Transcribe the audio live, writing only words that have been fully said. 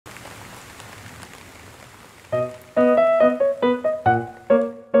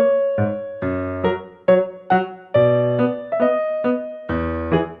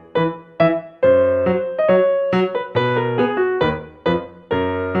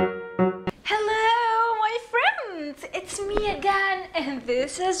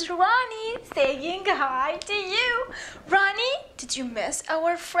this is Ronnie saying hi to you. Ronnie, did you miss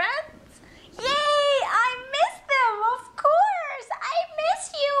our friends? Yay! I miss them, of course! I miss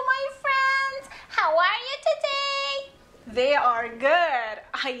you, my friends! How are you today? They are good.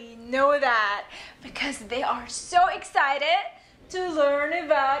 I know that because they are so excited to learn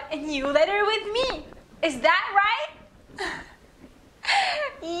about a new letter with me. Is that right?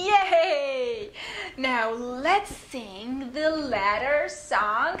 Yay! Now let's sing the letter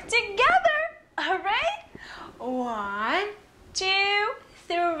song together. All right? 1, 2,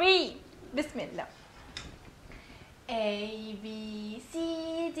 3. Bismillah. A, B,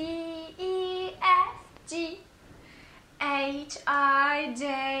 C, D, E, F, G, H, I,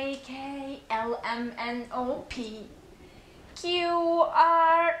 J, K, L, M, N, O, P, Q,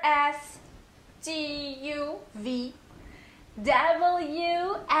 R, S, T, U, V,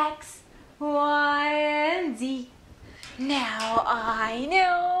 W, X, Y, and Z. Now I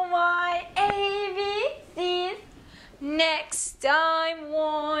know my ABCs. Next time,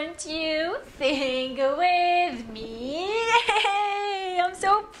 won't you sing with me? Yay! I'm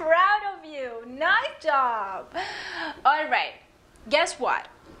so proud of you. Nice job. All right, guess what?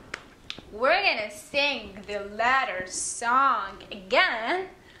 We're gonna sing the letter song again,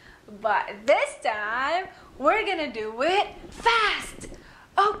 but this time we're gonna do it fast.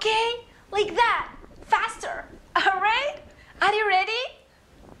 Okay? Like that. Faster. All right? Are you ready?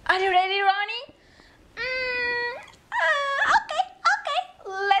 Are you ready, Ronnie? Okay.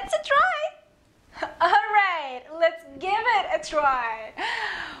 Let's try. All right, let's give it a try.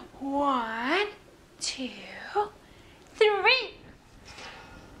 1, 2, 3.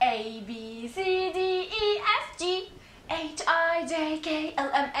 A, B, C, D, E, F, G, H, I, J, K,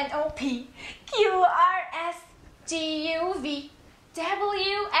 L, M, N, O, P, Q, R, S, T, U, V,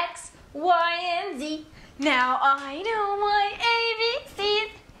 W, X, Y, and Z. Now I know my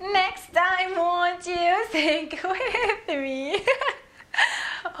ABCs. Next time, won't you sing with me?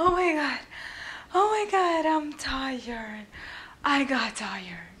 Oh my God, I'm tired. I got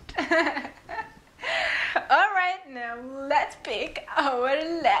tired. All right, now let's pick our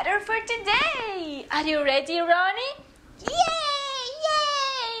letter for today. Are you ready, Ronnie?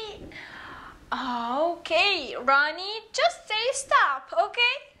 Yay! Okay, Ronnie, just say stop,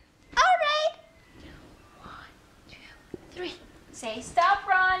 okay? All right. 1, 2, 3. Say stop,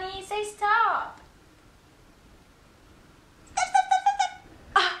 Ronnie. Say stop.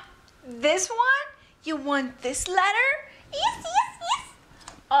 Stop. This one? You want this letter? Yes.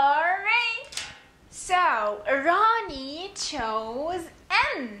 All right. So, Ronnie chose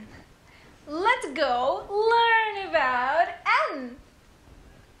N. Let's go learn about N.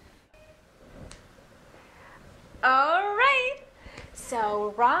 All right.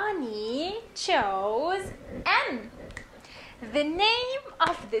 So, Ronnie chose N. The name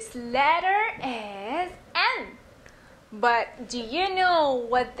of this letter is N. But do you know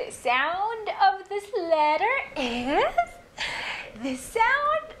what the sound of this letter is? The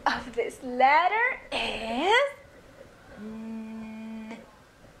sound of this letter is N.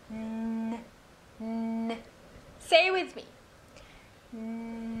 N. N. Say it with me.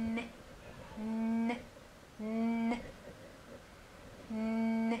 N. N. N.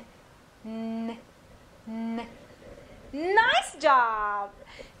 N. N. N. Nice job!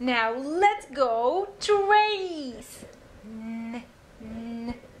 Now let's go trace. N,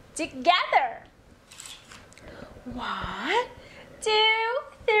 n, together. 1, 2,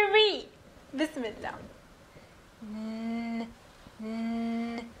 3. Bismillah. N,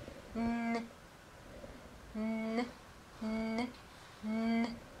 n, n, n, n, n,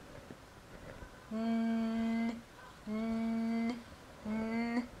 n, n,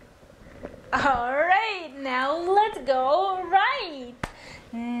 n. All right, now let's go right.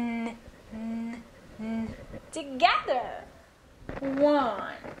 N, n, n, together.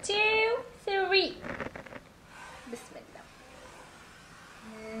 1, 2, 3. Bismillah.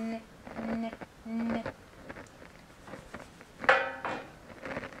 N, n, n.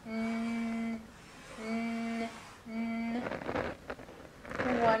 N, n, n.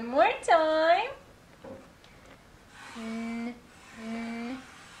 One more time. N, n,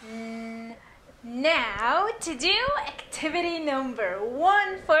 n. Now, to do activity number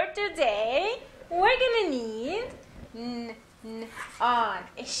 1 for today, we're gonna need on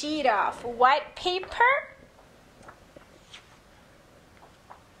a sheet of white paper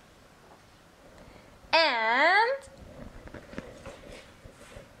and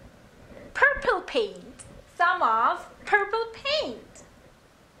purple paint, some of purple paint.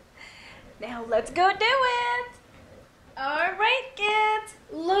 Now let's go do it. All right, kids,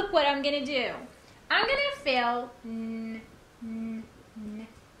 look what I'm gonna do. I'm gonna fill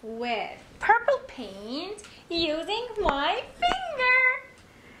with purple paint using my finger.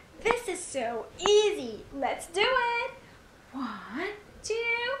 This is so easy. Let's do it. 1, 2,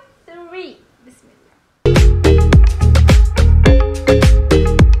 3. Bismillah.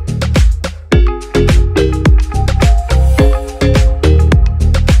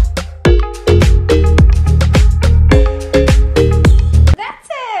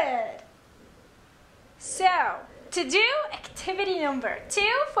 To do activity number 2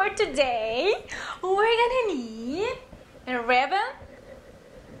 for today, we're gonna need a ribbon,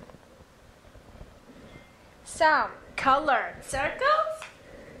 some colored circles,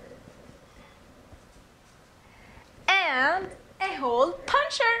 and a hole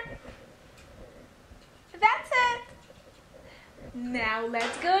puncher. That's it. Now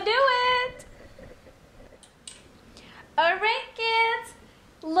let's go do it. Alright kids,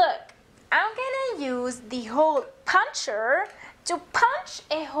 look. I'm gonna use the hole puncher to punch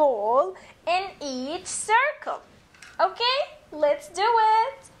a hole in each circle. Okay, let's do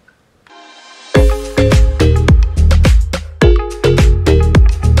it.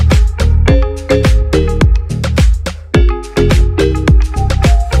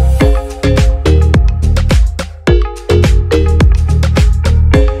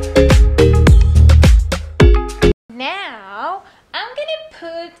 Now, I'm gonna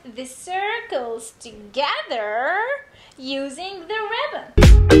put the circles together using the ribbon.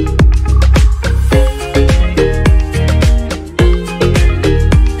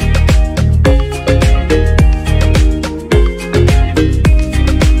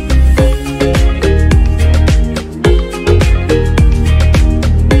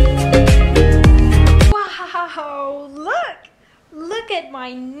 Wow, look at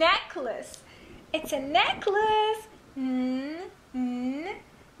my necklace. It's a necklace.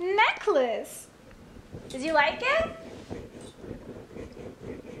 Necklace. Did you like it?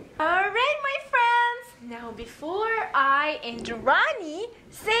 Alright, my friends. Now before I and Rani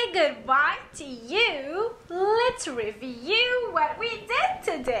say goodbye to you, let's review what we did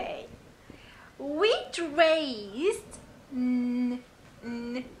today. We traced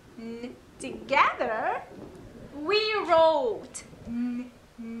together. We wrote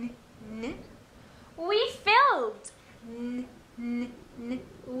we filled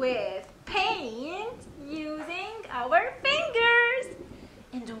with paint using our fingers,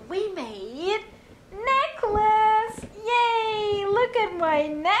 and we made necklace. Yay! Look at my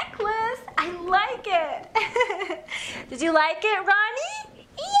necklace. I like it. Did you like it, Rani?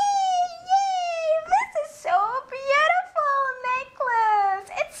 Yay! This is so beautiful necklace.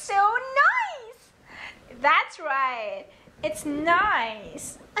 It's so nice. That's right. It's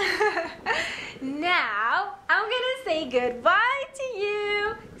nice. Now, I'm gonna say goodbye to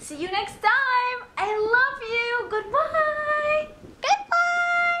you. See you next time. I love you. Goodbye.